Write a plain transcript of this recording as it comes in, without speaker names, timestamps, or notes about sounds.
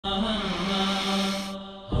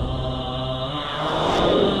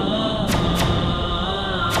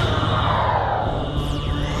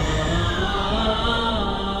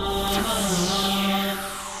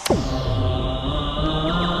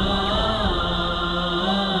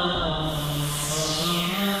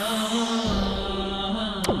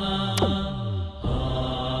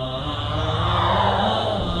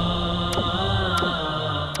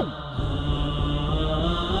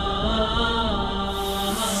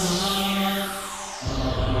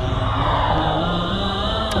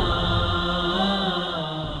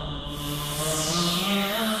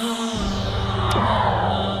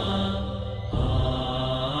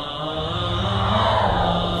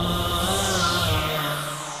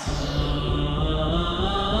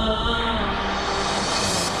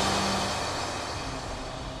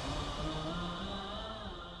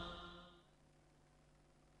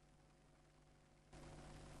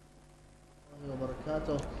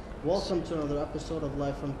Welcome to another episode of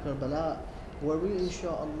Live from Karbala, where we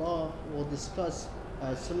inshallah will discuss,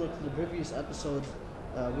 similar to the previous episodes,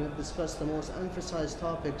 we have discussed the most emphasized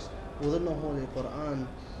topics within the Holy Quran.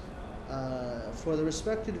 For the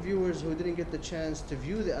respected viewers who didn't get the chance to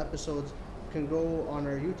view the episodes, can go on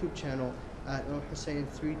our YouTube channel at Hossein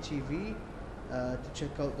 3 TV to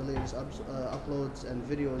check out the latest uploads and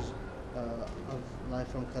videos of Live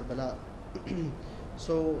from Karbala.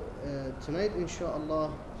 So tonight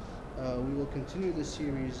inshallah we will continue the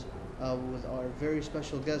series with our very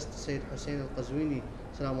special guest, Sayyid Hossein Al-Qazwini.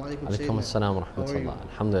 Assalamu alaikum. Alaikum assalam wa rahmatullah.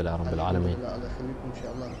 Alhamdulillah Rabbil Alameen.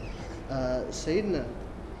 Sayyidina,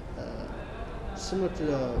 similar to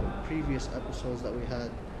the previous episodes that we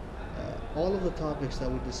had, all of the topics that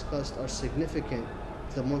we discussed are significant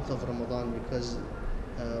to the month of Ramadan, because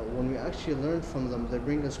when we actually learn from them, they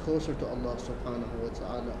bring us closer to Allah subhanahu wa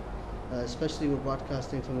ta'ala. Especially we're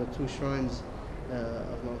broadcasting from the two shrines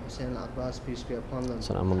of Imam Hussein Al-Abbas, peace be upon them.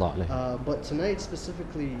 But tonight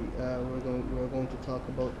specifically, we're going to talk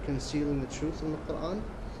about concealing the truth in the Quran,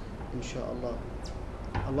 inshallah.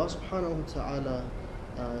 Allah subhanahu wa ta'ala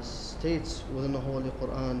states within the Holy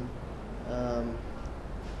Quran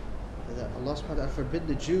that Allah subhanahu wa ta'ala forbid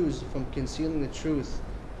the Jews from concealing the truth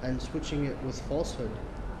and switching it with falsehood.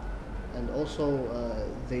 And also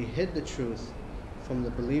they hid the truth from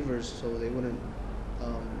the believers so they wouldn't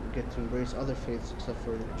get to embrace other faiths except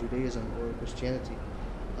for Judaism or Christianity.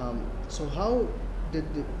 So how did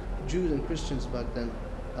the Jews and Christians back then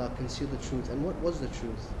conceal the truth, and what was the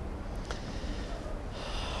truth?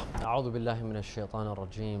 أعوذ بالله من الشيطان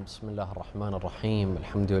الرجيم. بسم الله الرحمن الرحيم.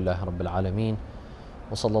 الحمد لله رب العالمين.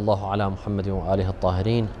 وصلى الله على محمد وآله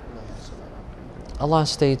الطاهرين. Allah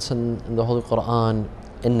states in the Holy Quran,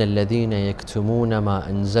 إن الذين يكتمون ما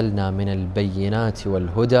أنزلنا من البينات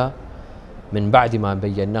والهدى من بعد ما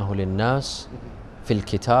بيناه للناس في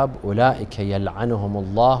الكتاب أولئك يلعنهم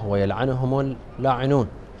الله ويلعنهم اللاعنون.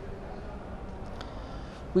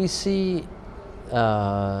 We see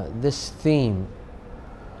this theme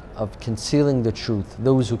of concealing the truth,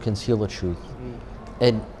 those who conceal the truth.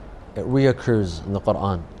 It reoccurs in the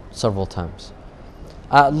Quran several times.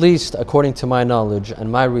 At least, according to my knowledge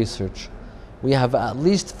and my research, we have at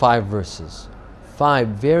least 5 verses, 5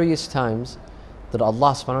 various times that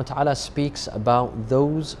Allah subhanahu wa ta'ala speaks about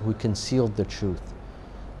those who concealed the truth,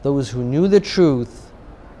 those who knew the truth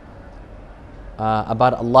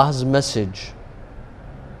about Allah's message,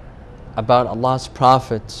 about Allah's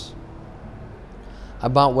prophets,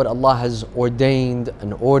 about what Allah has ordained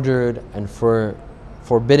and ordered and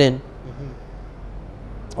forbidden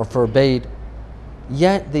or forbade,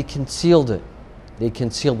 yet they concealed it. They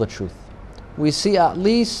concealed the truth. We see at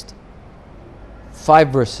least 5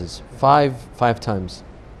 verses, five times.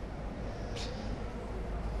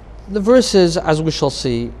 The verses, as we shall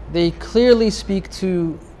see, they clearly speak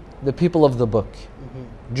to the people of the book,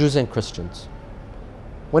 Jews and Christians.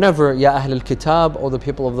 Whenever Ya Ahl al-Kitab or the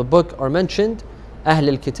people of the book are mentioned, Ahl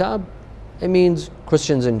al-Kitab, it means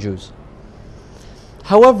Christians and Jews.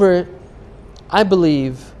 However, I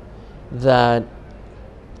believe that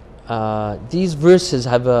these verses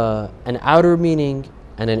have an outer meaning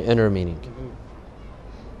and an inner meaning.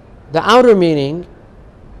 The outer meaning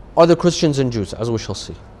are the Christians and Jews, as we shall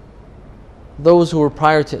see. Those who were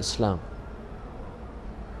prior to Islam.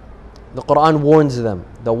 The Quran warns them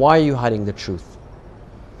that why are you hiding the truth?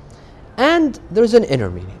 And there's an inner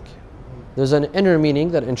meaning. There's an inner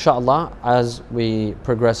meaning that inshallah, as we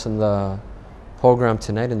progress in the program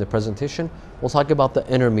tonight in the presentation, we'll talk about the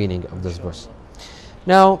inner meaning of this verse.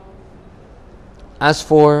 Now, as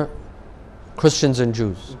for Christians and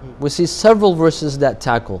Jews, we see several verses that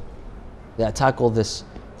tackle this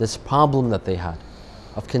problem that they had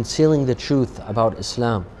of concealing the truth about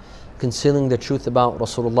Islam, concealing the truth about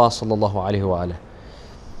Rasulullah sallallahu alaihi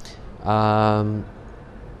wasallam.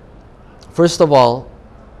 First of all,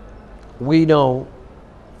 we know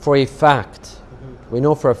for a fact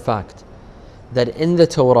that in the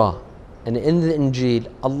Torah and in the Injil,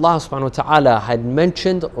 Allah subhanahu wa ta'ala had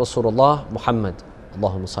mentioned Rasulullah Muhammad.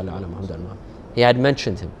 Allahumma salli ala Muhammad. He had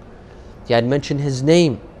mentioned him. He had mentioned his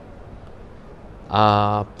name.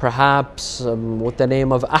 Perhaps with the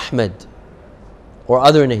name of Ahmed or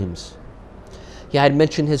other names. He had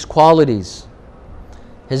mentioned his qualities,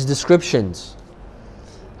 his descriptions,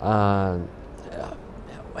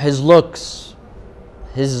 his looks,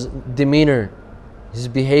 his demeanor, his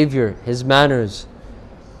behavior, his manners,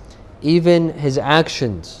 even his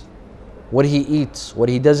actions, what he eats, what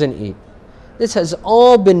he doesn't eat. This has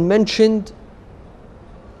all been mentioned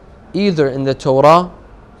either in the Torah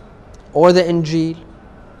or the Injil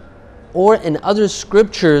or in other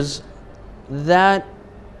scriptures that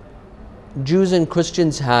Jews and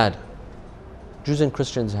Christians had. Jews and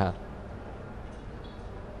Christians had.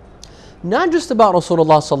 Not just about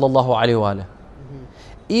Rasulullah sallallahu alayhi wa sallam,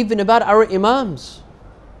 even about our Imams,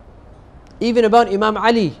 even about Imam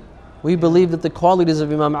Ali. We believe that the qualities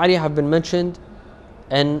of Imam Ali have been mentioned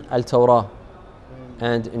in Al-Tawrah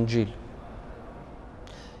and Injil.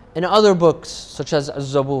 In other books such as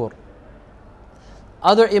al-Zabur,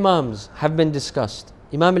 other Imams have been discussed.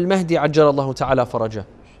 Imam al-Mahdi ajjalallahu ta'ala farajah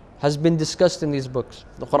has been discussed in these books.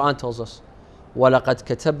 The Quran tells us, وَلَقَدْ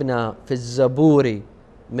كَتَبْنَا فِي الزَّبُورِ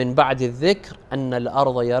مِنْ بَعْدِ الذِّكْرِ أَنَّ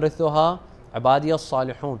الْأَرْضَ يَرِثُهَا عِبَادِيَ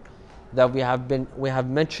الصَّالِحُونَ. That we have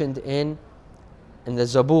mentioned in the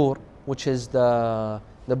Zabur, which is the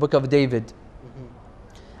book of David.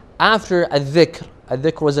 After al-Dhikr,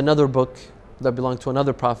 al-Dhikr was another book that belonged to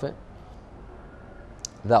another prophet.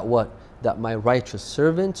 That what? That my righteous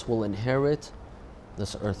servants will inherit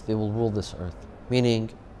this earth. They will rule this earth.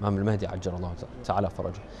 Meaning, Imam al-Mahdi ajjalallahu ta'ala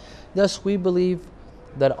farajah. Thus, we believe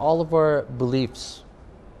that all of our beliefs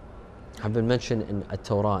have been mentioned in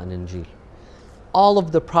At-Torah and Injil. All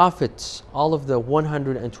of the prophets, all of the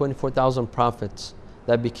 124,000 prophets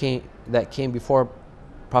that came before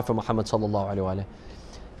Prophet Muhammad sallallahu alaihi wasallam,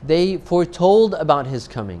 they foretold about his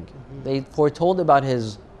coming. They foretold about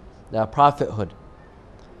his prophethood.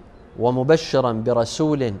 وَمُبَشِّرًا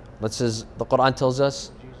بِرَسُولٍ. That says, the Quran tells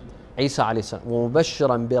us, Isa alayhi salam,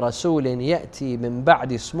 وَمُبَشِّرًا بِرَسُولٍ يَأْتِي مِن بَعْدِ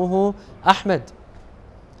اسْمُهُ أحمد.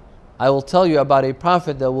 I will tell you about a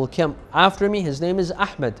prophet that will come after me. His name is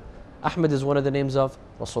Ahmed. Ahmed is one of the names of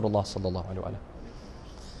Rasulullah sallallahu alaihi wasallam.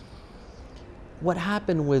 What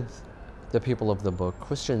happened with the people of the book,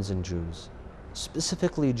 Christians and Jews,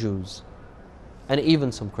 specifically Jews, and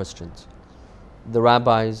even some Christians, the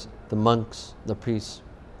rabbis, the monks, the priests?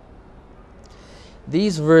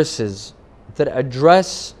 These verses that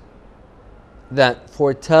address, that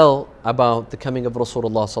foretell about the coming of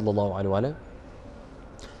Rasulullah sallallahu alaihi wasallam,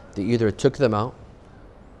 they either took them out,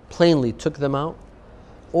 plainly took them out,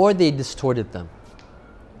 or they distorted them.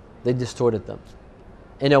 They distorted them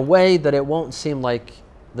in a way that it won't seem like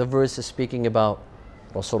the verse is speaking about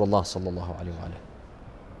Rasulullah sallallahu alaihi wasallam.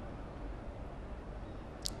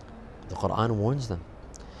 The Quran warns them.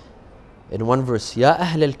 In one verse, Ya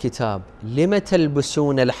Ahl al-Kitab, lima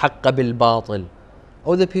talbusuna al-haqqa bil-batil.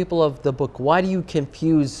 O the people of the book, why do you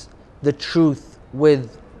confuse the truth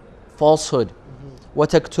with falsehood?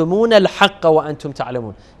 وَتَكْتُمُونَ الْحَقَّ وَأَنْتُمْ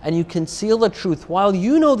تَعْلَمُونَ. And you conceal the truth while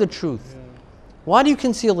you know the truth. Why do you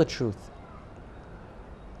conceal the truth?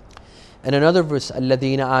 And another verse,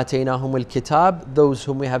 الَّذِينَ آتَيْنَاهُمُ الْكِتَابِ, those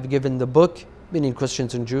whom we have given the book, meaning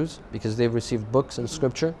Christians and Jews, because they've received books and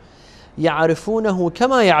scripture. يَعْرِفُونَهُ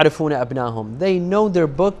كَمَا يَعْرِفُونَ أَبْنَاهُمْ. They know their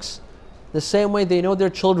books the same way they know their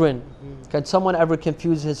children. Can someone ever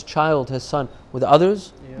confuse his child, his son, with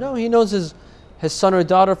others? No, he knows his son or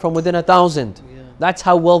daughter from within 1,000. That's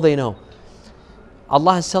how well they know.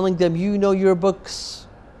 Allah is telling them, you know your books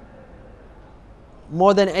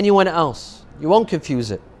more than anyone else. You won't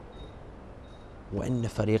confuse it. وَإِنَّ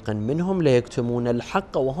فَرِيقًا مِّنْهُمْ لَيَكْتُمُونَ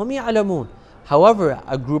الْحَقَّ وَهُمْ يَعْلَمُونَ. However,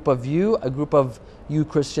 a group of you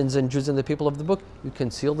Christians and Jews and the people of the book, you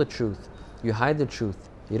conceal the truth. You hide the truth.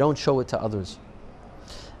 You don't show it to others.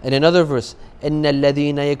 In another verse, إِنَّ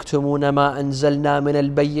الَّذِينَ يَكْتُمُونَ مَا أَنزَلْنَا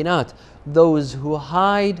مِنَ الْبَيِّنَاتِ. Those who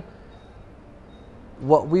hide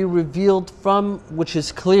what we revealed from which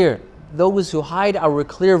is clear. Those who hide our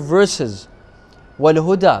clear verses.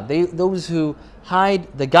 وَالْهُدَى. Those who hide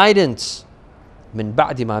the guidance. مِن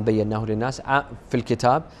بَعْدِ مَا بَيَّنَّاهُ لِلنَّاسِ فِي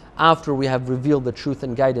الْكِتَابِ. After we have revealed the truth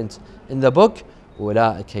and guidance in the book.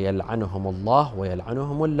 أُولَٰئِكَ يَلْعَنُهُمُ اللَّهُ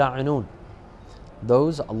وَيَلْعَنُهُمُ اللَّاعِنُونَ.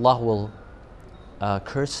 Those, Allah will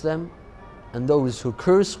curse them, and those who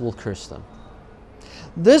curse will curse them.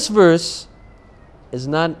 This verse is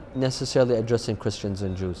not necessarily addressing Christians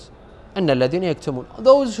and Jews. أَنَّ الَّذِينَ يَكْتُمُونَ.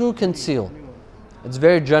 Those who conceal. It's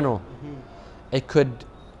very general. It could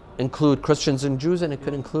include Christians and Jews, and it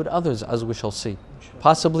could include others, as we shall see.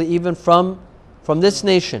 Possibly even from this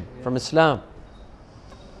nation, from Islam.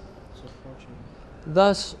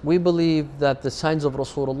 Thus, we believe that the signs of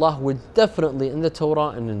Rasulullah were definitely in the Torah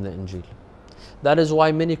and in the Injil. That is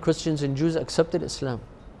why many Christians and Jews accepted Islam.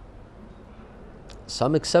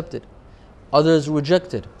 Some accepted, others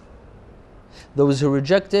rejected. Those who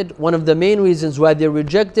rejected, one of the main reasons why they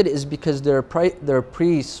rejected is because their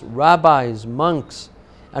priests, rabbis, monks,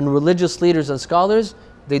 and religious leaders and scholars,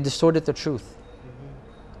 they distorted the truth.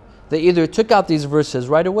 They either took out these verses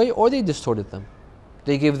right away or they distorted them.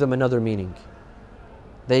 They gave them another meaning.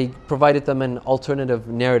 They provided them an alternative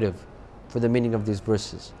narrative for the meaning of these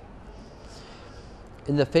verses.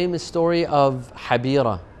 In the famous story of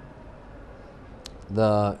Habira,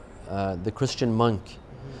 the the Christian monk,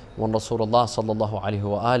 when Rasulullah sallallahu alaihi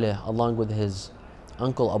wa along with his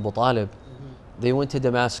uncle Abu Talib, they went to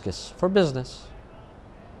Damascus for business.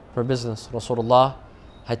 For business. Rasulullah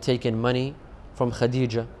had taken money from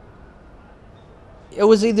Khadija. It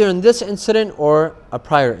was either in this incident or a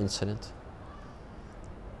prior incident.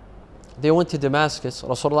 They went to Damascus.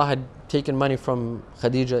 Rasulullah had taken money from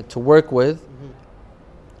Khadija to work with,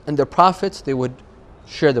 and the prophets, they would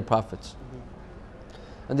share the profits.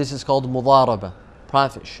 And this is called mudaraba,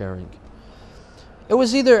 profit sharing. It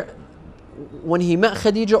was either when he met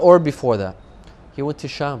Khadija or before that. He went to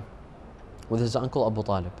Sham with his uncle Abu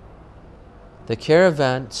Talib. The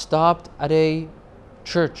caravan stopped at a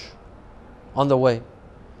church on the way,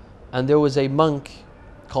 and there was a monk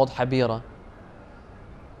called Habira.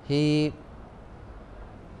 He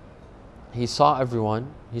saw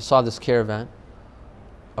everyone. He saw this caravan.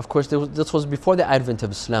 Of course, this was before the advent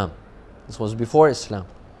of Islam. This was before Islam.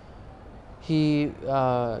 He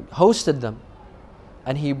hosted them,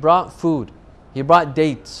 and he brought food. He brought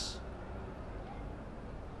dates.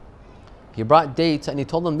 He brought dates, and he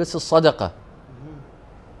told them this is sadaqah.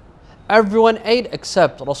 Everyone ate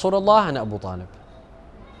except Rasulullah and Abu Talib.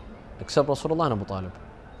 Except Rasulullah and Abu Talib.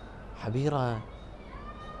 Habira,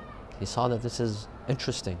 he saw that this is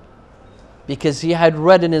interesting, because he had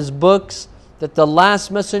read in his books that the last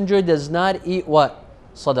messenger does not eat what?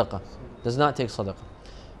 Sadaqah. Does not take sadaqah.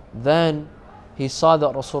 Then he saw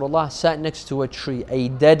that Rasulullah sat next to a tree, a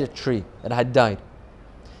dead tree that had died.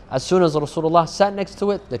 As soon as Rasulullah sat next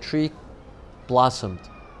to it, the tree blossomed.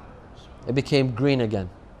 It became green again.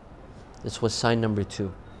 This was sign number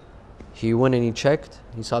 2. He went and he checked.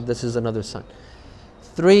 He saw this is another sign.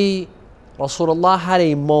 3, Rasulullah had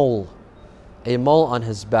a mole on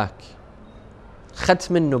his back.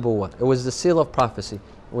 Khatm al-Nubuwwah. It was the seal of prophecy.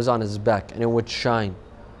 It was on his back and it would shine.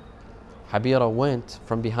 Habira went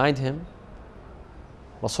from behind him.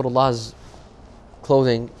 Rasulullah's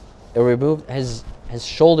clothing, it removed, his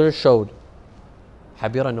shoulder showed.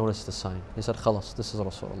 Habira noticed the sign. He said, Khalas, this is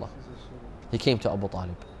Rasulullah. He came to Abu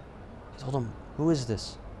Talib. He told him, who is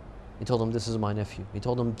this? He told him, this is my nephew. He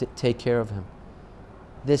told him, take care of him.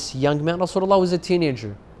 This young man, Rasulullah was a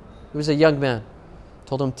teenager. He was a young man.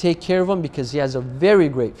 Told him, take care of him because he has a very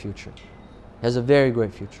great future. He has a very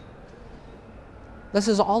great future. This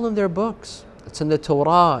is all in their books. It's in the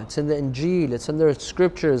Torah, it's in the Injil, it's in their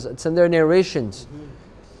scriptures, it's in their narrations.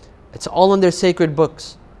 It's all in their sacred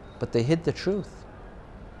books. But they hid the truth.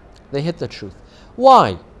 They hid the truth.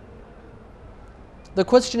 Why? The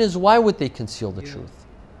question is, why would they conceal the truth?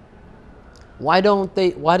 Why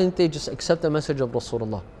didn't they just accept the message of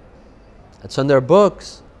Rasulullah? It's in their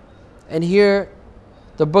books. And here,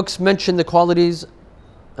 the books mention the qualities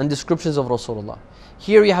and descriptions of Rasulullah.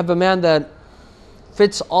 Here you have a man that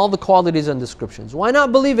fits all the qualities and descriptions. Why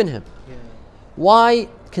not believe in him? Why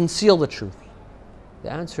conceal the truth?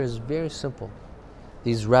 The answer is very simple.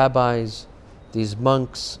 These rabbis, these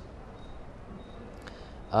monks,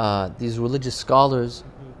 these religious scholars,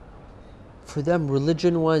 for them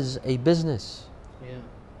religion was a business.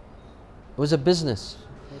 It was a business.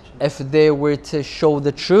 If they were to show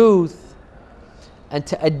the truth and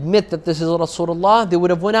to admit that this is Rasulullah, they would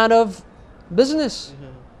have went out of business.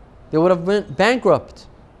 They would have went bankrupt.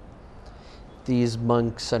 These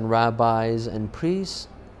monks and rabbis and priests,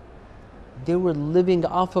 they were living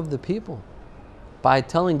off of the people by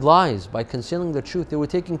telling lies, by concealing the truth. They were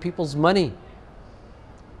taking people's money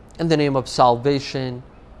in the name of salvation.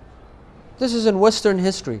 This is in Western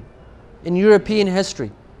history, in European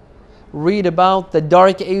history. Read about the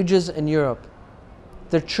Dark Ages in Europe.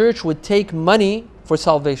 The church would take money for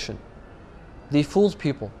salvation. They fooled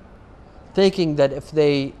people, thinking that if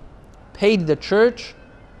they paid the church,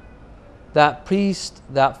 that priest,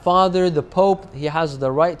 that father, the pope, he has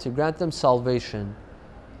the right to grant them salvation,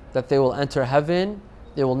 that they will enter heaven,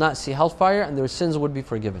 they will not see hellfire, and their sins would be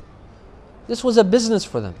forgiven. This was a business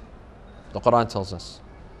for them. The Quran tells us,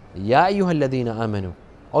 Ya ayyuha alladhina amanu,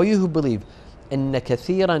 O you who believe, إن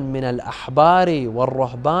كثيرا من الأحبار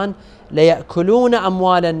والرهبان ليأكلون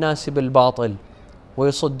أموال الناس بالباطل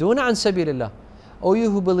ويصدون عن سبيل الله. O you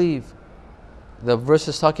who believe. The verse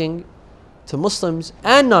is talking to Muslims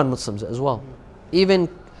and non-Muslims as well. Even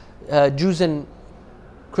Jews and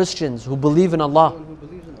Christians who believe in Allah.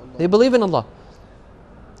 They believe in Allah.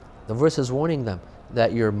 The verse is warning them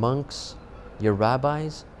that your monks, your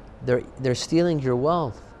rabbis, they're stealing your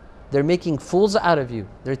wealth. They're making fools out of you.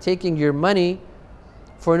 They're taking your money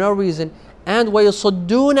for no reason. And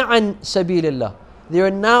وَيَصُدُّونَ عَنْ سَبِيلِ اللَّهِ. They are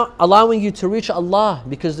now allowing you to reach Allah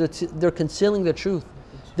because they're concealing the truth.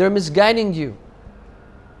 They're misguiding you.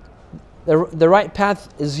 The right path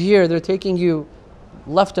is here. They're taking you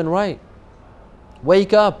left and right.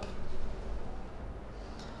 Wake up.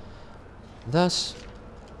 Thus,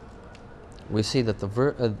 we see that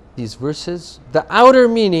these verses, the outer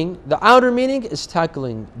meaning is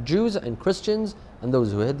tackling Jews and Christians and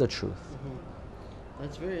those who hid the truth.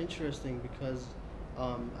 That's very interesting because,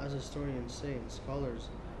 as historians say and scholars,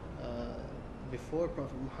 before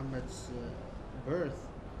Prophet Muhammad's birth,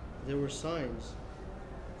 there were signs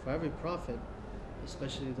for every prophet,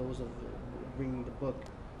 especially those of bringing the book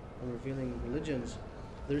and revealing religions.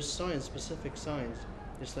 There's signs, specific signs,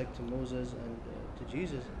 just like to Moses and to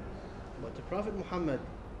Jesus. But to Prophet Muhammad,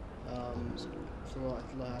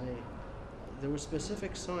 there were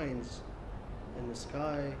specific signs in the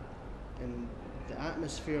sky, in the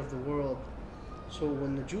atmosphere of the world. So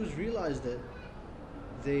when the Jews realized it,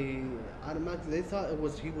 they automatically thought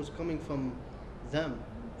he was coming from them,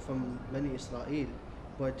 from Bani Israel.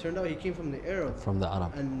 But it turned out he came from the Arab. From the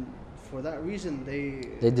Arab. And for that reason,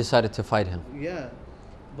 they decided to fight him. Yeah.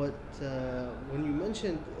 But when you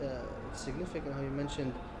mentioned, it's significant how you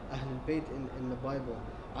mentioned Ahlul Bayt in the Bible.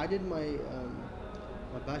 I did my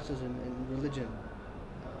bachelor's in religion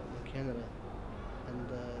in Canada. And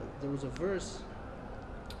there was a verse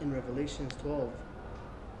in Revelations 12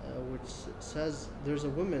 which says there's a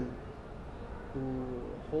woman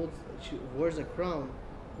who wears a crown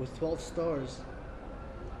with 12 stars,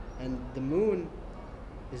 and the moon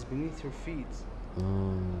is beneath her feet.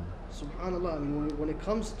 Subhanallah. I mean, when it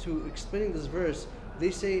comes to explaining this verse, they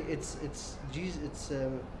say it's Jesus, it's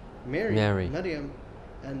Mary, Maryam,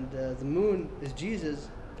 and the moon is Jesus.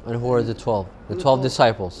 And who are the 12? The 12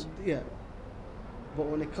 disciples. Yeah. But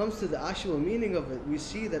when it comes to the actual meaning of it, we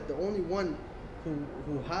see that the only one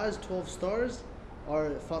who has 12 stars are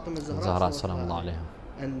Fatima al-Zahra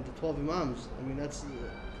and the 12 Imams. I mean, that's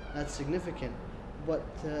significant. But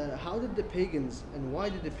how did the pagans, and why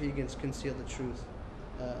did the pagans conceal the truth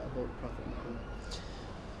about Prophet Muhammad?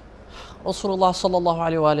 Rasulullah sallallahu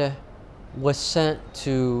alayhi wa was sent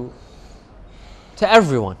to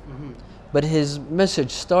everyone. But his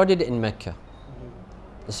message started in Mecca.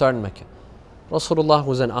 It started in Mecca. Rasulullah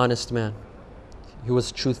was an honest man. He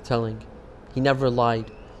was truth-telling. He never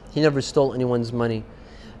lied. He never stole anyone's money.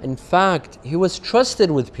 In fact, he was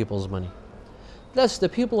trusted with people's money. Thus, the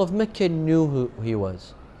people of Mecca knew who he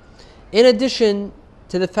was. In addition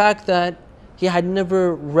to the fact that he had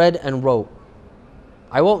never read and wrote.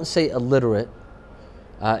 I won't say illiterate,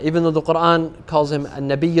 even though the Quran calls him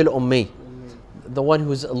an-Nabiy al-Ummi, the one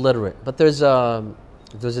who's illiterate. But there's a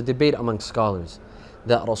debate among scholars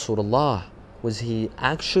that Rasulullah, was he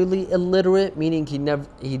actually illiterate, meaning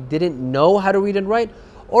he didn't know how to read and write,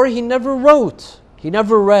 or he never wrote, he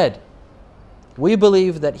never read. We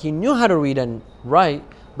believe that he knew how to read and write,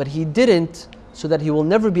 but he didn't, so that he will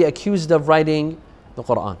never be accused of writing the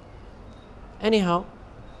Quran. Anyhow,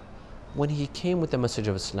 when he came with the message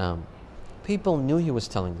of Islam, people knew he was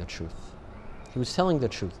telling the truth. He was telling the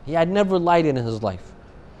truth. He had never lied in his life.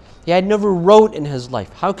 He had never wrote in his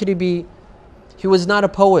life. How could he be? He was not a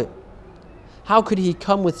poet. How could he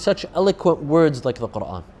come with such eloquent words like the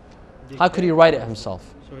Quran? How could he write it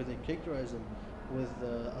himself? Sorry, they characterized him with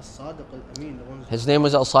al-Sadiq al-Amin. His name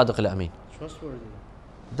was al-Sadiq al-Amin. Trustworthy.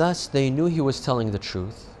 Thus, they knew he was telling the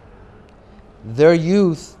truth. Their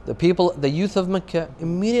youth, the youth of Mecca,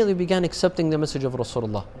 immediately began accepting the message of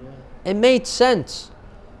Rasulullah. It made sense.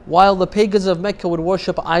 While the pagans of Mecca would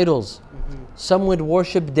worship idols, some would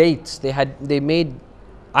worship dates. They made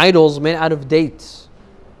idols made out of dates,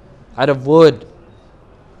 out of wood.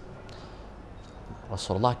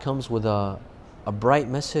 Rasulullah comes with a bright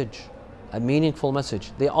message, a meaningful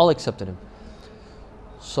message. They all accepted him.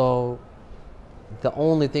 So the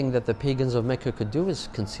only thing that the pagans of Mecca could do is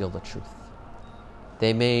conceal the truth.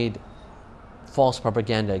 They made false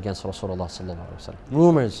propaganda against Rasulullah sallallahu alaihi wasallam.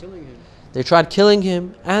 Rumors. They tried killing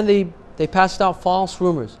him, and they passed out false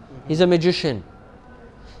rumors. He's a magician.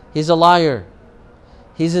 He's a liar.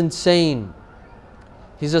 He's insane.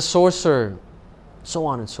 He's a sorcerer. So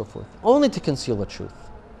on and so forth. Only to conceal the truth.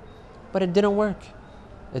 But it didn't work.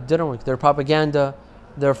 It didn't work. Their propaganda,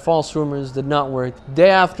 their false rumors did not work. Day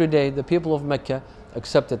after day, the people of Mecca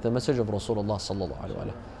accepted the message of Rasulullah sallallahu alaihi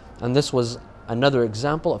wasallam. And this was another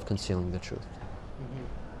example of concealing the truth.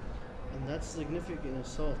 And that's significant in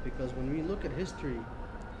itself, because when we look at history,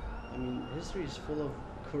 I mean, history is full of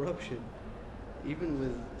corruption, even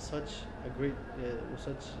with such great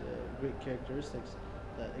characteristics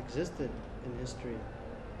that existed in history.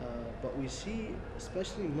 But we see,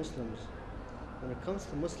 especially Muslims, when it comes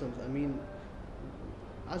to Muslims, I mean,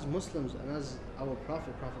 as Muslims and as our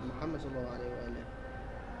Prophet Muhammad sallallahu alaihi wasallam,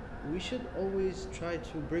 we should always try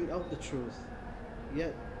to bring out the truth.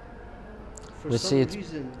 Yet, for We some see it's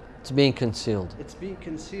reason being concealed. it's being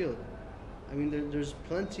concealed. I mean, there's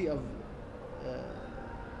plenty of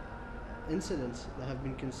incidents that have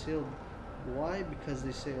been concealed. Why? Because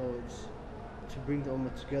they say, oh, it's to bring the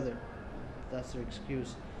ummah together. That's their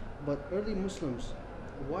excuse. But early Muslims,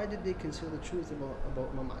 why did they conceal the truth about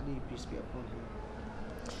Imam Ali, peace be upon him?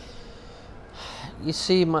 You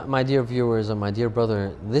see, my dear viewers and my dear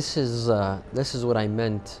brother, this is what I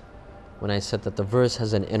meant when I said that the verse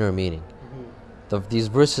has an inner meaning. These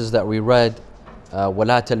verses that we read,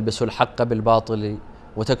 وَلَا تَلْبِسُوا الْحَقَّ بِالْبَاطِلِ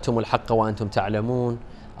وَتَكْتُمُوا الْحَقَّ وَأَنْتُمْ تَعْلَمُونَ.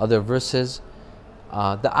 Other verses,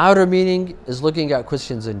 the outer meaning is looking at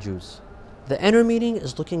Christians and Jews. The inner meaning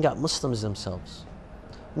is looking at Muslims themselves.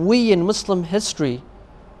 We in Muslim history,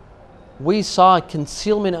 we saw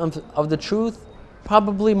concealment of the truth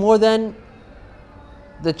probably more than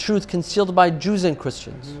the truth concealed by Jews and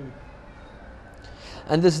Christians.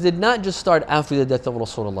 And this did not just start after the death of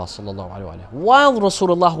Rasulullah sallallahu alaihi wasallam. While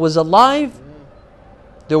Rasulullah was alive,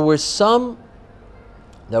 there were some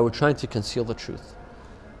that were trying to conceal the truth.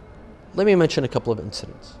 Let me mention a couple of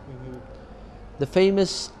incidents. The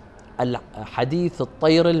famous hadith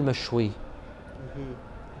al-Tayr al-Mashwi,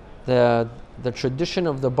 the tradition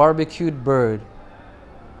of the barbecued bird.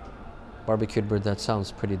 Barbecued bird, that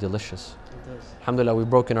sounds pretty delicious. Alhamdulillah, we've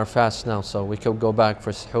broken our fast now, so we could go back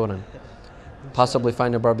for suhoor and possibly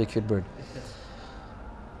find a barbecued bird.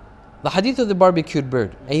 The hadith of the barbecued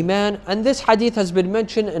bird. A man, and this hadith has been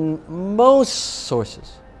mentioned in most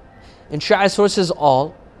sources. In Shi'a sources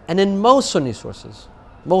all, and in most Sunni sources.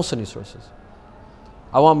 Most Sunni sources.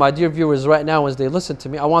 I want my dear viewers right now, as they listen to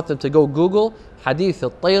me, I want them to go Google hadith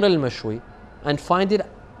al-Tayr al-Mashwi and find it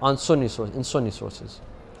in Sunni sources.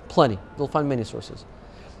 Plenty. They'll find many sources.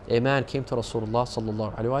 A man came to Rasulullah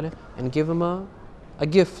sallallahu alaihi wasallam and gave him a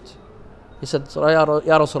gift. He said, Ya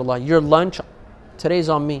Rasulullah, your lunch today's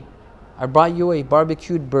on me. I brought you a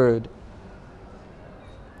barbecued bird.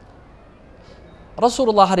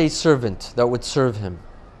 Rasulullah had a servant that would serve him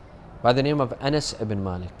by the name of Anas ibn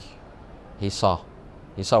Malik. He saw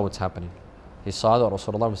what's happening. He saw that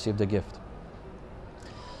Rasulullah received a gift.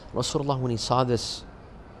 Rasulullah, when he saw this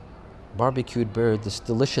barbecued bird, this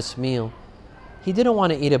delicious meal, he didn't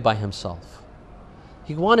want to eat it by himself.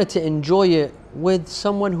 He wanted to enjoy it with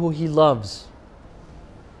someone who he loves.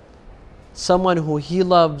 Someone who he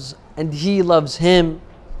loves and he loves him,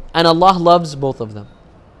 and Allah loves both of them.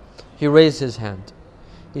 He raised his hand.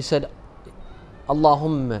 He said,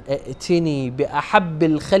 Allahumma a'tini bi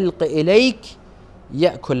ahabbil khalq ilayk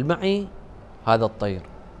ya'kul ma'i hadha at-tayr.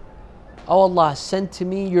 Oh Allah, send to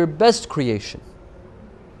me your best creation.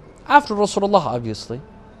 After Rasulullah, obviously.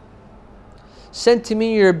 Send to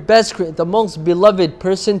me your best, the most beloved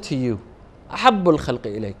person to you. Ahabbul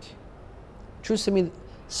khalqi ilayk. Choose to me,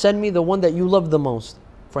 send me the one that you love the most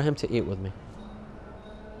for him to eat with me.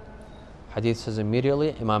 Hadith says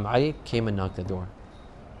immediately Imam Ali came and knocked the door.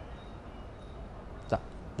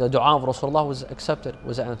 The dua of Rasulullah was accepted,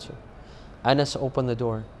 was answered. Anas opened the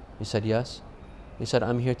door. He said, yes. He said,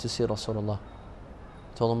 I'm here to see Rasulullah.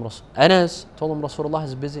 Anas told him Rasulullah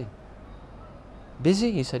is busy.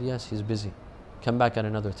 Busy? He said, yes, he's busy. Come back at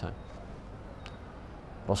another time.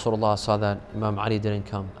 Rasulullah saw that Imam Ali didn't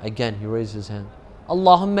come. Again, he raised his hand.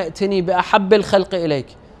 Allahumma a'tini bi ahabbil khalqi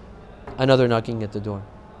ilayk. Another knocking at the door.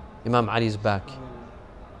 Imam Ali's back.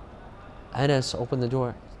 Anas opened the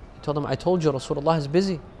door. He told him, I told you Rasulullah is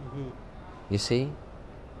busy. You see?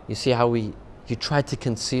 You see how he tried to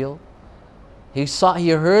conceal? He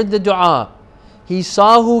heard the dua. He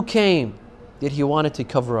saw who came. Yet he wanted to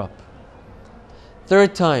cover up.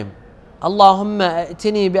 Third time. Allahumma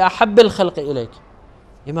a'tini bi ahabbil khalqi ilayk.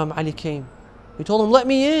 Imam Ali came. He told him, let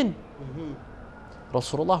me in.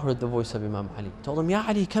 Rasulullah heard the voice of Imam Ali. He told him, Ya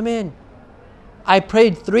Ali, come in. I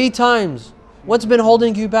prayed 3 times. What's been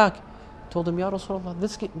holding you back? He told him, Ya Rasulullah,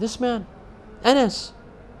 this man, Anas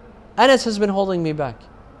has been holding me back.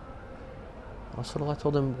 Rasulullah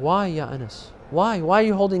told him, why, Ya Anas? Why? Why are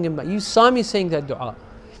you holding him back? You saw me saying that dua.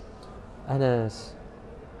 Anas.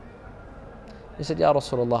 He said, Ya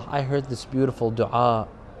Rasulullah, I heard this beautiful dua.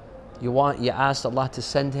 You asked Allah to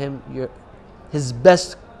send him his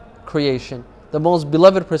best creation, the most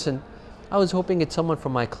beloved person. I was hoping it's someone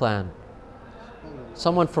from my clan,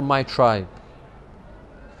 someone from my tribe.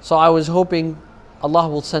 So I was hoping Allah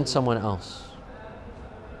will send someone else.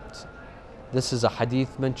 This is a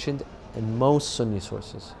hadith mentioned in most Sunni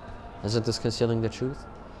sources. Isn't this concealing the truth?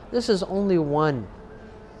 This is only one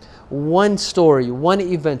story, one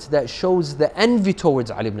event that shows the envy towards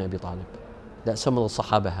Ali ibn Abi Talib that some of the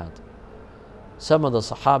Sahaba had. Some of the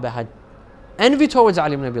Sahaba had envy towards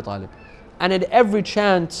Ali ibn Abi Talib. And at every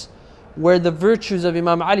chance where the virtues of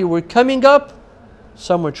Imam Ali were coming up,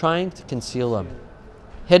 some were trying to conceal them,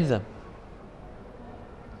 hid them.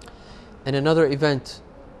 And another event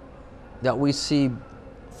that we see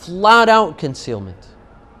flat out concealment,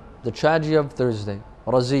 the tragedy of Thursday,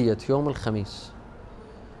 Raziyat Yawm al-Khamis,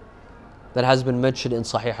 that has been mentioned in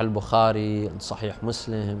Sahih al-Bukhari, in Sahih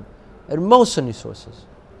Muslim, in most Sunni sources.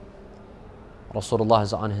 Rasulullah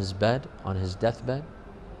is on his bed, on his deathbed.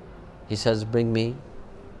 He says, bring me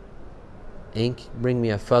ink, bring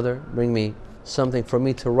me a feather, bring me something for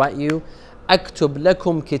me to write you. أكتب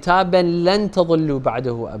لكم كتابا لن تضلوا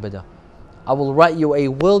بعده أبدا. I will write you a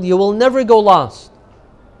will, you will never go lost.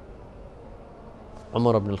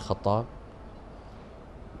 Umar ibn al-Khattab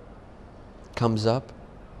comes up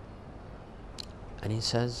and he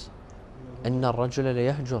says, إن الرجل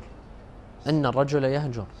ليهجر إن الرجل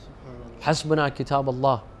يهجر حسبنا كتاب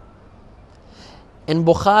الله. In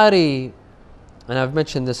Bukhari, and I've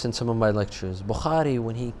mentioned this in some of my lectures, Bukhari,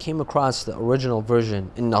 when he came across the original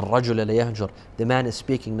version, إن الرجل ليهجر, the man is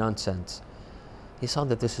speaking nonsense, he saw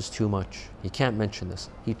that this is too much. He can't mention this.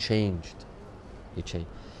 He changed.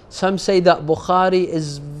 Some say that Bukhari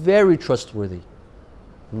is very trustworthy.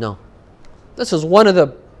 No. This is one of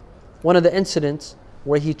the incidents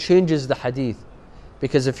where he changes the hadith.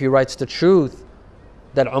 Because if he writes the truth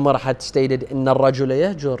that Umar had stated, إِنَّ الرَّجُلَ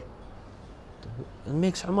يَهْجُرُ, it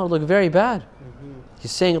makes Umar look very bad.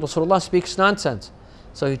 He's saying Rasulullah speaks nonsense.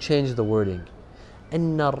 So he changed the wording.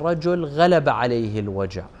 إِنَّ الرَّجُلْ غَلَبَ عَلَيْهِ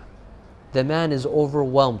الْوَجَعُ. The man is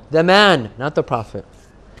overwhelmed. The man, not the Prophet.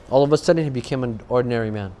 All of a sudden he became an ordinary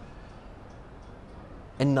man.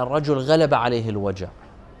 إِنَّ الرَّجُلْ غَلَبَ عَلَيْهِ الْوَجَعُ.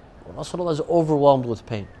 Rasulullah is overwhelmed with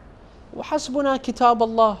pain. وَحَسْبُنَا كِتَابَ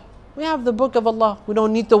اللَّهِ. We have the book of Allah. We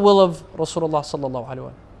don't need the will of Rasulullah sallallahu alaihi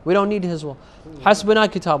wasallam. We don't need his will. حَسْبُنَا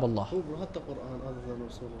كِتَابَ اللَّهِ. Who brought the Quran other than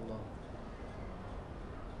Rasulullah?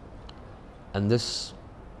 And this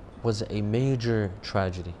was a major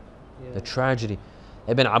tragedy. The tragedy.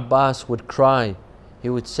 Ibn Abbas would cry. He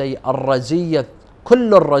would say, الرزية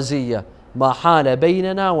كل الرزية ما حال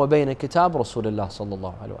بيننا وبين كتاب رسول الله صلى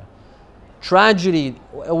الله عليه وسلم. Tragedy.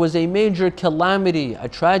 It was a major calamity, a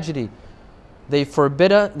tragedy. They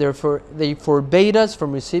forbade us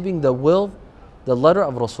from receiving the will, the letter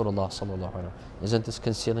of Rasulullah sallallahu alaihi wasallam. Isn't this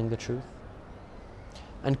concealing the truth?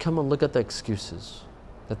 And come and look at the excuses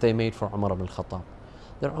that they made for Umar ibn al-Khattab.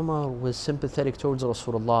 That Umar was sympathetic towards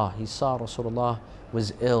Rasulullah. He saw Rasulullah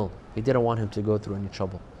was ill. He didn't want him to go through any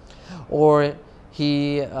trouble. Or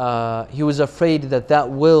he was afraid that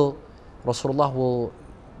will, Rasulullah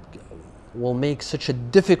will make such a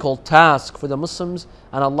difficult task for the Muslims,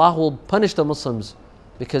 and Allah will punish the Muslims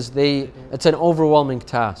because it's an overwhelming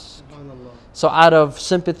task. So out of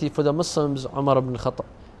sympathy for the Muslims, Umar ibn Khattab,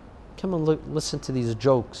 come and listen to these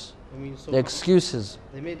jokes, the excuses.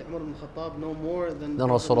 They made Umar ibn Khattab no more than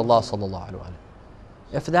Rasulullah sallallahu alaihi wasallam.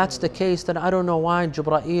 If that's the case, then I don't know why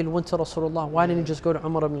Jibreel went to Rasulullah. Why didn't he just go to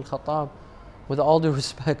Umar ibn Khattab? With all due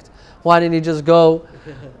respect, why didn't he just go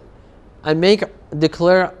and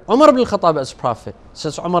declare Umar ibn Khattab as prophet,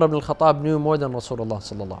 since Umar ibn Khattab knew more than Rasulullah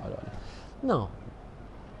sallallahu alaihi wasallam?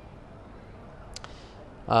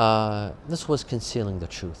 No. This was concealing the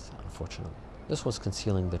truth, unfortunately. This was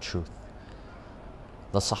concealing the truth.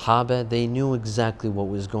 The Sahaba, they knew exactly what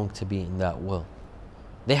was going to be in that will.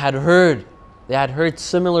 They had heard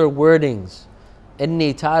similar wordings.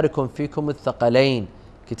 إِنِّي تَارِكٌ فِيكُمُ الثَّقَلَيْنِ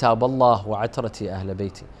كِتَابَ اللَّهِ وَعَتْرَةِ أَهْلَ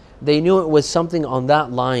بَيْتِ. They knew it was something on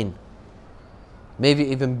that line. Maybe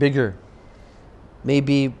even bigger.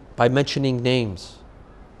 Maybe by mentioning names.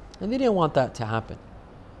 And they didn't want that to happen,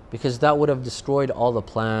 because that would have destroyed all the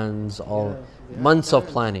plans, months of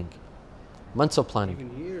planning. Months of planning.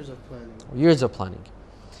 Even years of planning. Years of planning.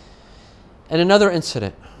 And another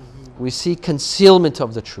incident, we see concealment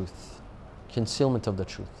of the truth. Concealment of the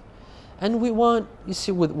truth. And we want, you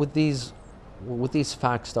see, with these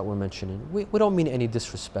facts that we're mentioning, we don't mean any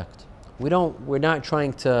disrespect. We're not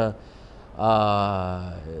trying to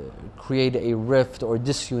create a rift or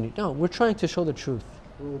disunity. No, we're trying to show the truth.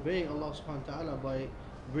 We're obeying Allah subhanahu wa ta'ala by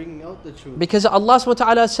bringing out the truth. Because Allah subhanahu wa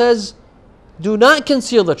ta'ala says, do not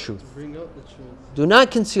conceal the truth. Bring out the truth. Do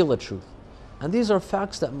not conceal the truth. And these are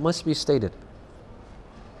facts that must be stated.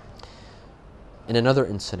 In another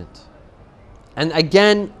incident. And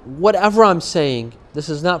again, whatever I'm saying, this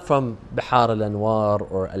is not from Bihar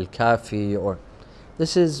al-Anwar or Al-Kafi, or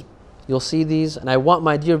this is, you'll see these, and I want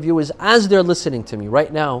my dear viewers, as they're listening to me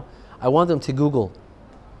right now, I want them to Google.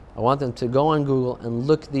 I want them to go on Google and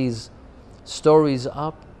look these stories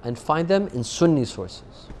up and find them in Sunni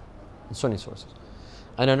sources. In Sunni sources.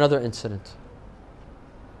 And another incident.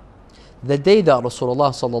 The day that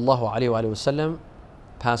Rasulullah sallallahu alaihi wasallam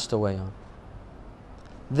passed away on.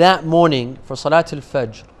 That morning for Salat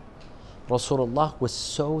al-Fajr, Rasulullah was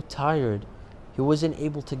so tired, he wasn't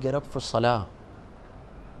able to get up for Salah.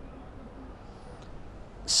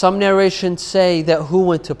 Some narrations say that who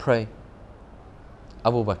went to pray?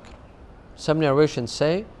 Abu Bakr. Some narrations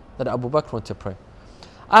say that Abu Bakr went to pray.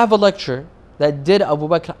 I have a lecture that did Abu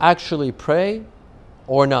Bakr actually pray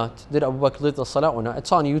or not? Did Abu Bakr lead the Salah or not?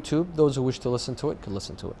 It's on YouTube. Those who wish to listen to it can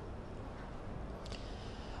listen to it.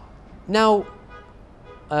 Now,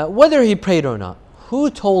 whether he prayed or not, who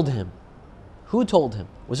told him? Who told him?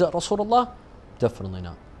 Was it Rasulullah? Definitely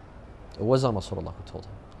not. It wasn't Rasulullah who told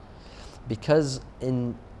him. Because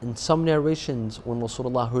in some narrations, when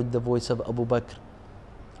Rasulullah heard the voice of Abu Bakr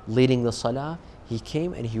leading the Salah, he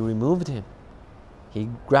came and he removed him. He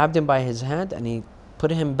grabbed him by his hand and he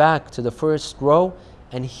put him back to the first row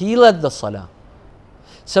and he led the Salah.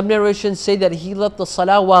 Some narrations say that he led the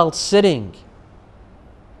Salah while sitting.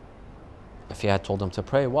 If he had told him to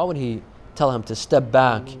pray, why would he tell him to step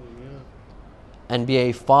back and be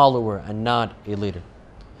a follower and not a leader?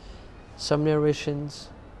 Some narrations,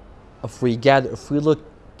 if we look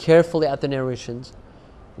carefully at the narrations,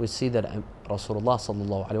 we see that Rasulullah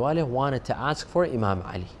sallallahu alaihi wasallam wanted to ask for Imam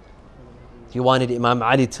Ali. He wanted Imam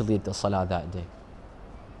Ali to lead the Salah that day.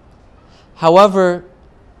 However,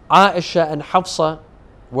 Aisha and Hafsa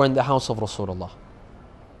were in the house of Rasulullah.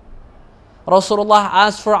 Rasulullah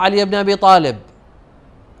asked for Ali ibn Abi Talib.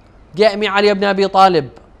 Get me Ali ibn Abi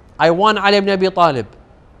Talib. I want Ali ibn Abi Talib.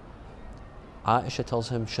 Aisha tells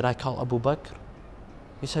him, should I call Abu Bakr?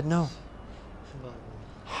 He said, no.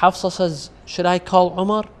 Hafsa says, should I call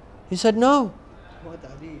Umar? He said, no.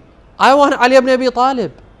 I want Ali ibn Abi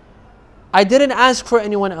Talib. I didn't ask for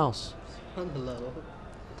anyone else.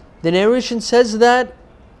 The narration says that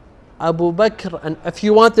Abu Bakr, and if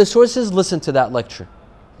you want the sources, listen to that lecture.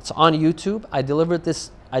 It's on YouTube. I delivered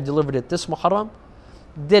it this Muharram.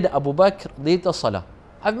 Did Abu Bakr lead the Salah?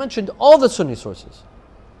 I've mentioned all the Sunni sources.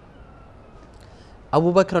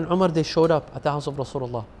 Abu Bakr and Umar, they showed up at the house of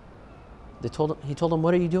Rasulullah. He told them,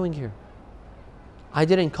 what are you doing here? I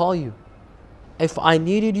didn't call you. If I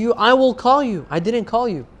needed you, I will call you. I didn't call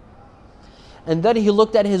you. And then he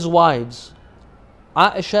looked at his wives,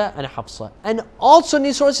 Aisha and Hafsa. And all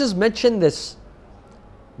Sunni sources mention this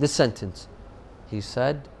sentence. He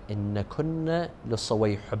said, إِنَّ كُنَّ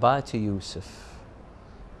لِصَوَيْحُبَاتِ Yusuf.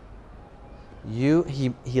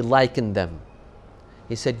 He likened them.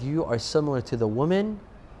 He said, you are similar to the woman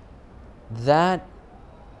that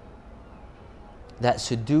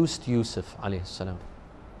seduced Yusuf alayhi salam.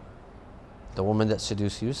 The woman that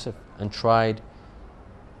seduced Yusuf and tried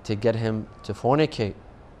to get him to fornicate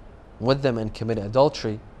with them and commit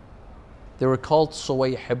adultery. They were called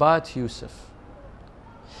Suwayhibat Yusuf.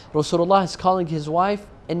 Rasulullah is calling his wife,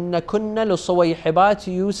 إِنَّ كُنَّ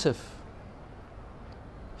لِصُوَيْحِبَاتِ Yusuf.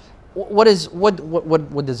 What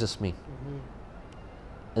does this mean?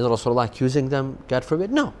 Is Rasulullah accusing them, God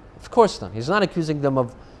forbid? No, of course not. He's not accusing them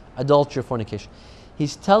of adultery or fornication.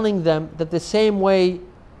 He's telling them that the same way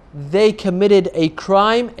they committed a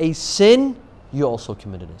crime, a sin, you also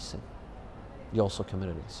committed a sin. You also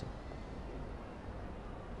committed a sin.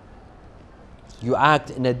 You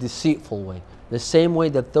act in a deceitful way. The same way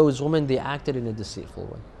that those women, they acted in a deceitful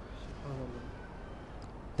way.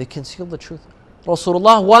 They concealed the truth.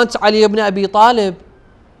 Rasulullah wants Ali ibn Abi Talib.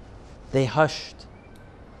 They hushed.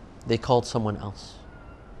 They called someone else.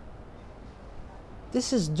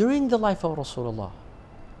 This is during the life of Rasulullah.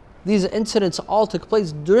 These incidents all took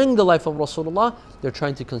place during the life of Rasulullah. They're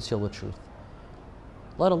trying to conceal the truth.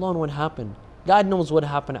 Let alone what happened. God knows what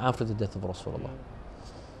happened after the death of Rasulullah.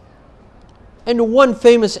 And one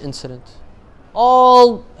famous incident,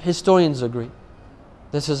 all historians agree.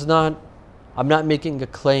 This is not, I'm not making a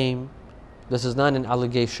claim. This is not an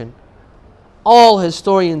allegation. All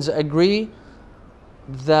historians agree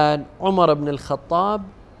that Umar ibn al-Khattab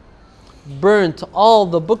burnt all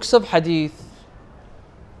the books of hadith.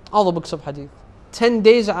 All the books of hadith. 10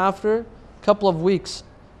 days after, a couple of weeks,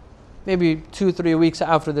 maybe 2-3 weeks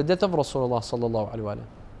after the death of Rasulullah sallallahu alaihi wasallam.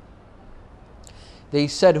 They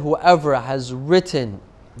said, whoever has written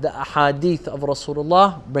the ahadith of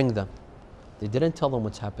Rasulullah, bring them. They didn't tell them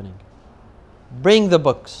what's happening. Bring the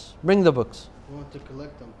books. Bring the books. They wanted to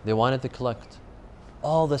collect them. They wanted to collect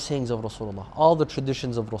all the sayings of Rasulullah, all the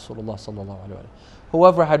traditions of Rasulullah sallallahu alaihi wasallam.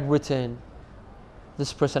 Whoever had written,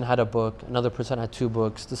 this person had a book, another person had 2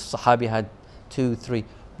 books, this Sahabi had 2, 3.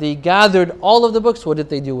 They gathered all of the books. What did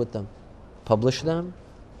they do with them? Publish them?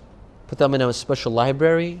 Put them in a special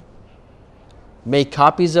library? Make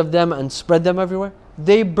copies of them and spread them everywhere?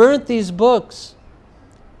 They burnt these books.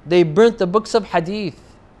 They burnt the books of hadith.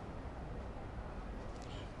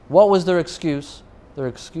 What was their excuse? Their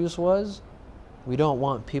excuse was, we don't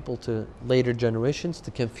want people to, later generations,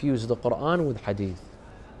 to confuse the Quran with Hadith.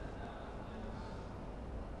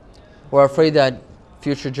 We're afraid that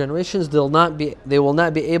future generations, they will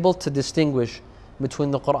not be able to distinguish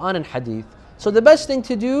between the Quran and Hadith. So the best thing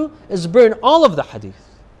to do is burn all of the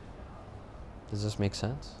Hadith. Does this make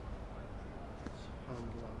sense?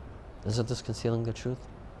 Isn't this concealing the truth?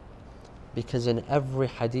 Because in every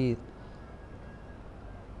Hadith,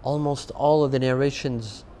 almost all of the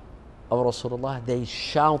narrations of Rasulullah, they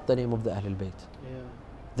shout the name of the Ahlul Bayt.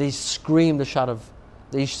 They scream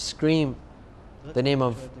the name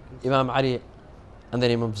of Imam Ali and the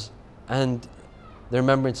name of and the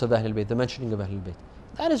remembrance of Ahlul Bayt, the mentioning of Ahlul Bayt.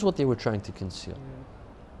 That is what they were trying to conceal.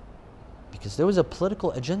 Because there was a political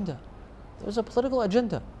agenda. There was a political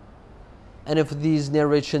agenda. And if these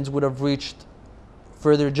narrations would have reached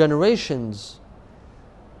further generations,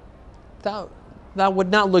 that would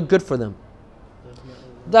not look good for them.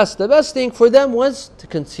 Thus, the best thing for them was to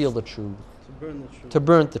conceal the truth. To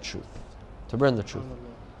burn the truth. To burn the truth.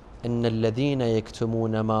 إن الذين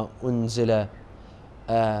يكتمون ما أنزل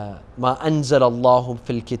الله في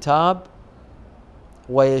الكتاب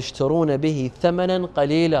ويشترون به ثمنا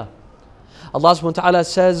قليلا. Allah subhanahu wa ta'ala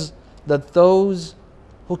says that those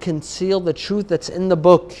who conceal the truth that's in the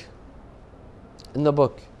book,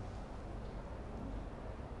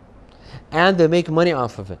 and they make money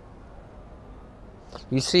off of it.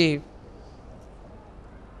 You see,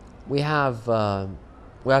 we have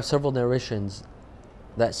several narrations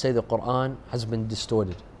that say the Quran has been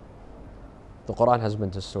distorted. The Quran has been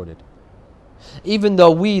distorted. Even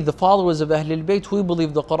though we, the followers of Ahlul Bayt, we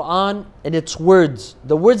believe the Quran and its words,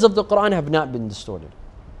 the words of the Quran have not been distorted.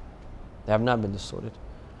 They have not been distorted.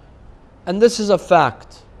 And this is a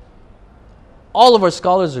fact. All of our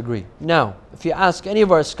scholars agree. Now, if you ask any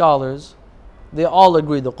of our scholars, they all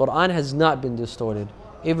agree the Quran has not been distorted,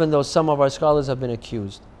 even though some of our scholars have been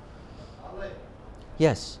accused.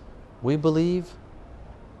 Yes, we believe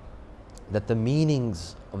that the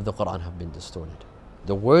meanings of the Quran have been distorted.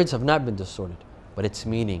 The words have not been distorted, but its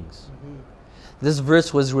meanings. This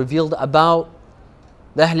verse was revealed about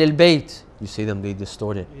the Ahlul Bayt. You see them, they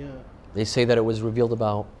distort it. They say that it was revealed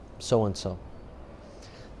about so and so.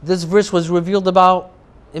 This verse was revealed about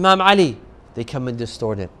Imam Ali. They come and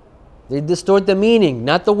distort it. They distort the meaning,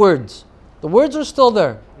 not the words. The words are still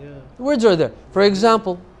there. The words are there. For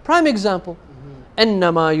example, prime example,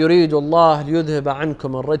 إنما يريد الله ليذهب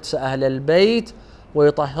عنكم الرجس أهل البيت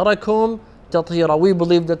ويطهركم تطهيرا. We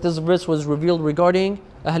believe that this verse was revealed regarding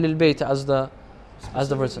Ahl al-Bayt as the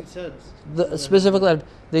verse. Specifically,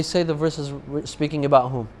 they say the verse is speaking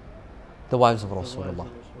about whom? The wives of Rasulullah.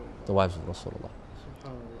 The wives of Rasulullah.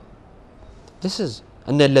 This is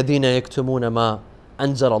أن الذين يكتمون ما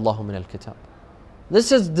أنزل الله من الكتاب.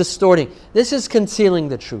 This is distorting. This is concealing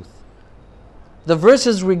the truth. The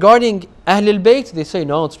verses regarding Ahl al-Bayt, they say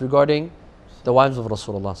no, it's regarding the wives of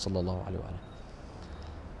Rasulullah sallallahu alaihi wasallam.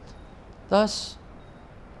 Thus,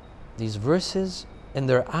 these verses, in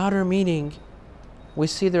their outer meaning, we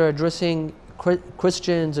see they're addressing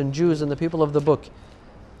Christians and Jews and the people of the book.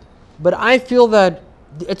 But I feel that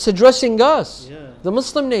it's addressing us, the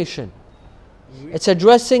Muslim nation. It's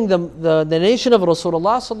addressing the nation of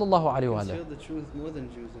Rasulullah sallallahu alaihi wasallam. We conceal the truth more than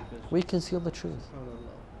Jews and Christians. We conceal the truth.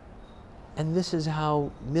 And this is how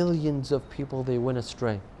millions of people, they went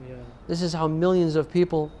astray. This is how millions of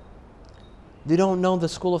people, they don't know the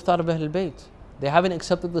school of thought of Ahlul Bayt. They haven't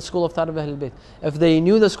accepted the school of thought of Ahlul Bayt. If they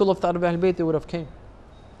knew the school of thought of Ahlul Bayt, they would have came.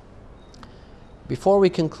 Before we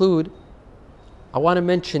conclude, I want to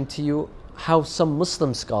mention to you how some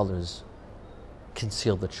Muslim scholars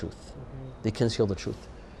conceal the truth. They conceal the truth.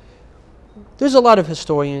 There's a lot of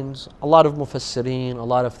historians, a lot of mufassirin, a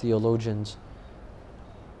lot of theologians,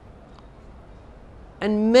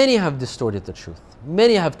 and many have distorted the truth.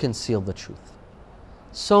 Many have concealed the truth.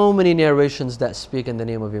 So many narrations that speak in the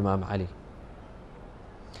name of Imam Ali.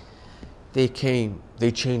 They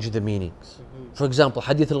changed the meanings. For example,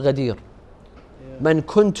 Hadith al-Ghadir. Man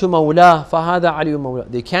kuntu mawlah fahada Ali mawlah.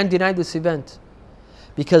 They can't deny this event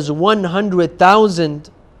because 100,000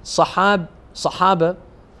 Sahaba,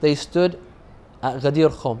 they stood at Ghadir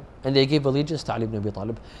Khum and they gave allegiance to Ali ibn Abi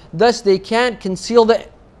Talib. Thus, they can't conceal the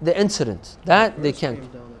incident. That they can't.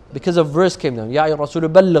 Because a verse came down. Ya Rasul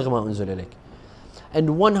balligh ma unzil ilayk.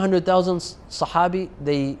 And 100,000 Sahabi,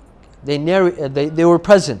 they were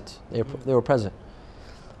present. They were present.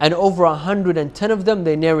 And over 110 of them,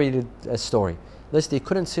 they narrated a story. Thus, they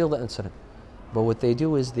couldn't seal the incident. But what they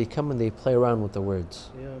do is they come and they play around with the words.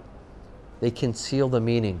 They conceal the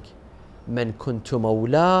meaning. Man kuntu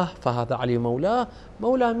mawlah fahada Ali mawlah.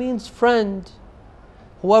 Mawlah means friend.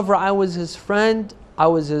 whoever I was his friend, I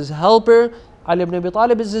was his helper, Ali ibn Abi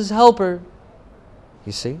Talib is his helper.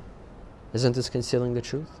 You see? Isn't this concealing the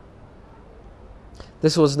truth?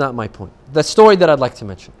 This was not my point. The story that I'd like to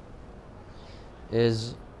mention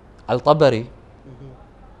is Al-Tabari,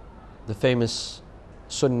 the famous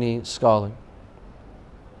Sunni scholar,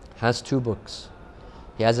 has two books.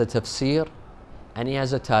 He has a tafsir and he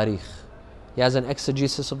has a tarikh. He has an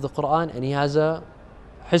exegesis of the Quran and he has a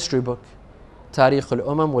history book, Tarikh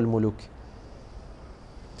al-Umam wal-Muluk.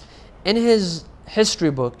 In his history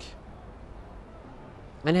book,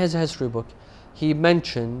 he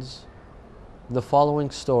mentions the following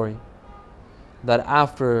story, that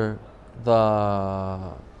after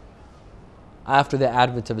the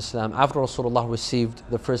advent of Islam, after Rasulullah received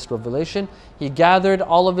the first revelation, he gathered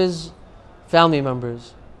all of his family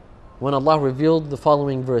members. When Allah revealed the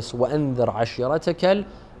following verse, وَأَنذَرْ عَشِيرَتَكَ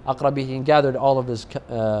الْأَقْرَبِينَ, he gathered all of his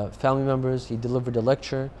family members, he delivered a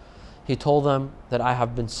lecture, he told them that I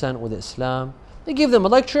have been sent with Islam. He gave them a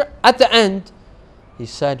lecture. At the end, he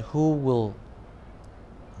said, who will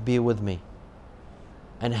be with me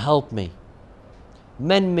and help me?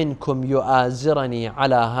 من منكم يؤازرني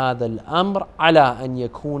على هذا الأمر على أن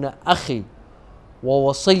يكون أخي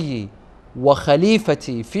ووصي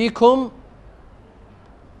وخليفتي فيكم.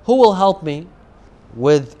 Who will help me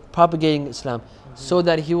with propagating Islam so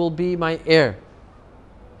that he will be my heir,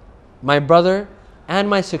 my brother and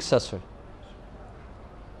my successor?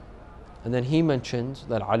 And then he mentions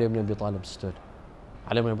that Ali ibn Abi Talib stood.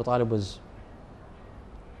 Ali ibn Abi Talib was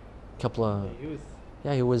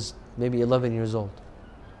he was maybe 11 years old.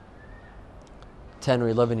 10 or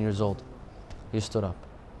 11 years old. He stood up.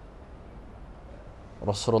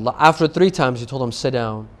 Rasulullah, after 3 times he told him sit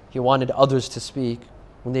down. He wanted others to speak.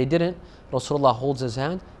 When they didn't, Rasulullah holds his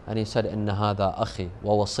hand and he said, إِنَّ هَذَا أَخِي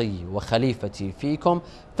وَوَصِيِّي وَخَلِيفَتِي فِيكُمْ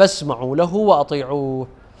فَاسْمَعُوا لَهُ وَأَطِيعُوهُ.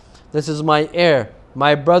 This is my heir,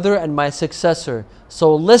 my brother and my successor.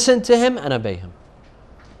 So listen to him and obey him.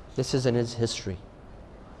 This is in his history.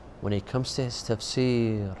 When it comes to his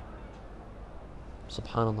tafsir,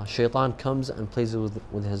 subhanallah, shaitan comes and plays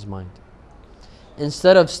with his mind.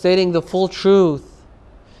 Instead of stating the full truth,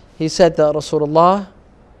 he said that Rasulullah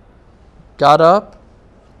got up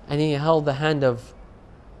and he held the hand of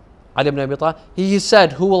Ali ibn Abi Talib. He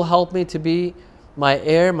said, who will help me to be my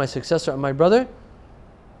heir, my successor and my brother?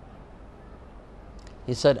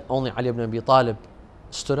 He said only Ali ibn Abi Talib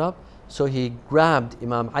stood up. So he grabbed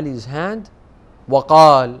Imam Ali's hand,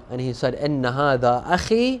 وقال, and he said, إن هذا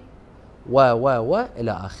أخي و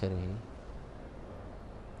إلى آخره.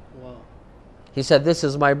 Wow. He said, this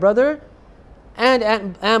is my brother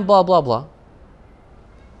and blah blah blah.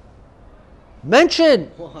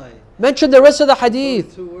 Mention the rest of the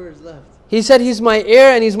hadith. 2 words left. He said he's my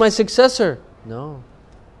heir and he's my successor. No.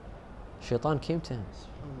 Shaitan came to him.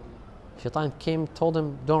 Shaitan came, told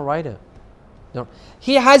him, don't write it. No.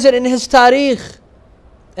 He has it in his tarikh,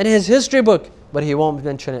 in his history book, but he won't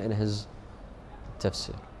mention it in his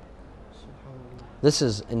tafsir. This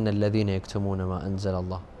is إِنَّ الَّذِينَ يَكْتُمُونَ مَا أَنزَلَ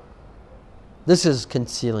اللَّهُ. This is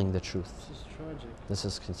concealing the truth. This is tragic. This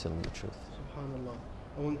is concealing the truth. SubhanAllah.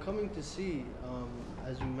 And when coming to see,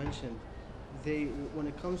 as you mentioned, when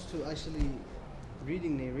it comes to actually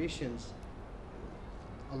reading narrations,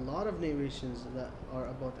 a lot of narrations that are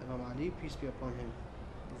about Imam Ali, peace be upon him,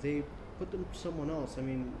 they put them to someone else. I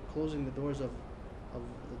mean, closing the doors of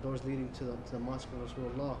the doors leading to the mosque of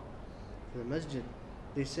Rasulullah, to the masjid.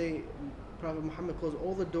 They say Prophet Muhammad closed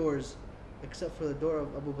all the doors except for the door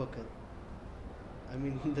of Abu Bakr. I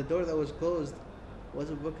mean, the door that was closed was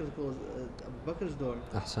Abu Bakr's door.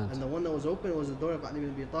 Ahsant. And the one that was open was the door of Ali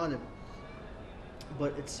ibn Abi Talib.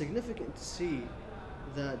 But it's significant to see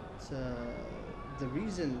that the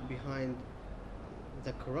reason behind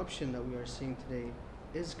the corruption that we are seeing today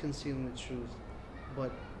is concealing the truth.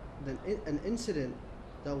 But an incident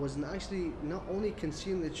that was actually not only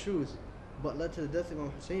concealing the truth, but led to the death of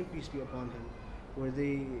Imam Hussein, peace be upon him, where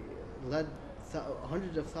they led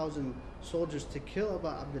hundreds of thousands soldiers to kill Abu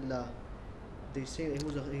Abdullah. They say he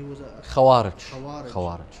was a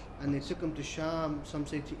Khawarij. And they took him to Sham, some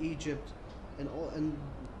say to Egypt, and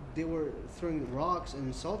they were throwing rocks and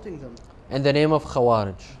insulting them. In the name of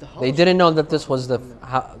Khawarij. They didn't know that this was the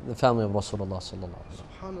family of Rasulullah sallallahu alaihi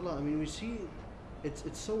wasallam. SubhanAllah, I mean, we see, it's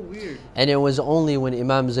so weird. And it was only when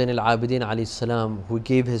Imam Zayn al-Abidin alayhi salam, who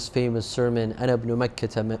gave his famous sermon, أنا ابن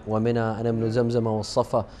مكة ومنى أنا ابن زمزم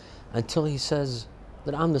والصفا, until he says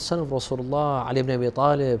that I'm the son of Rasulullah, Ali ibn Abi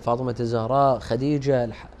Talib, Fatima al-Zahra,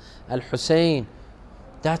 Khadija, al-Hussein.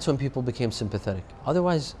 That's when people became sympathetic.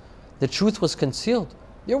 Otherwise, the truth was concealed.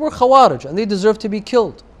 They were Khawarij and they deserved to be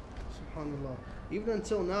killed. SubhanAllah. even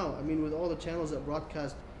until now, I mean, with all the channels that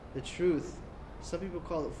broadcast the truth, some people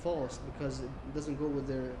call it false because it doesn't go with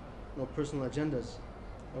their personal agendas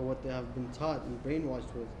or what they have been taught and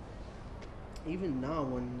brainwashed with. Even now,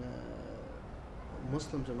 when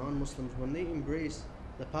Muslims or non-Muslims, when they embrace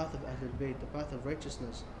the path of Ahlul Bayt, the path of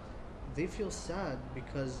righteousness, they feel sad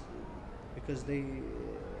because they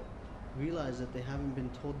realize that they haven't been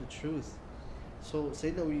told the truth. So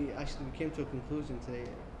Sayyidina, we came to a conclusion today.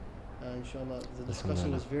 Inshallah, the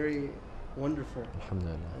discussion was very wonderful.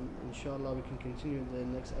 Alhamdulillah. And inshallah we can continue in the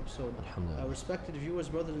next episode. Alhamdulillah. Respected viewers,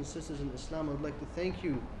 brothers and sisters in Islam, I would like to thank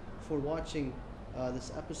you for watching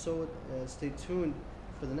this episode. Stay tuned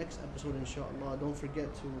for the next episode, inshallah. Don't forget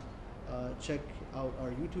to check out our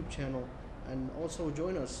YouTube channel, and also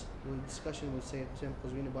join us in the discussion with Sayyid Hossein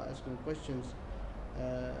Al-Qazwini by asking questions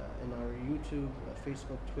in our YouTube,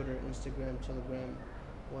 Facebook, Twitter, Instagram, Telegram,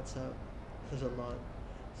 WhatsApp. There's a lot.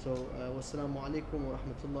 So, wassalamu alaikum wa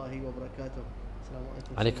rahmatullahi wa barakatuh.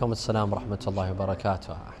 عليكم السلام ورحمة الله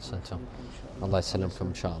وبركاته. أحسنتم. الله يسلمكم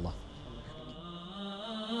إن شاء الله.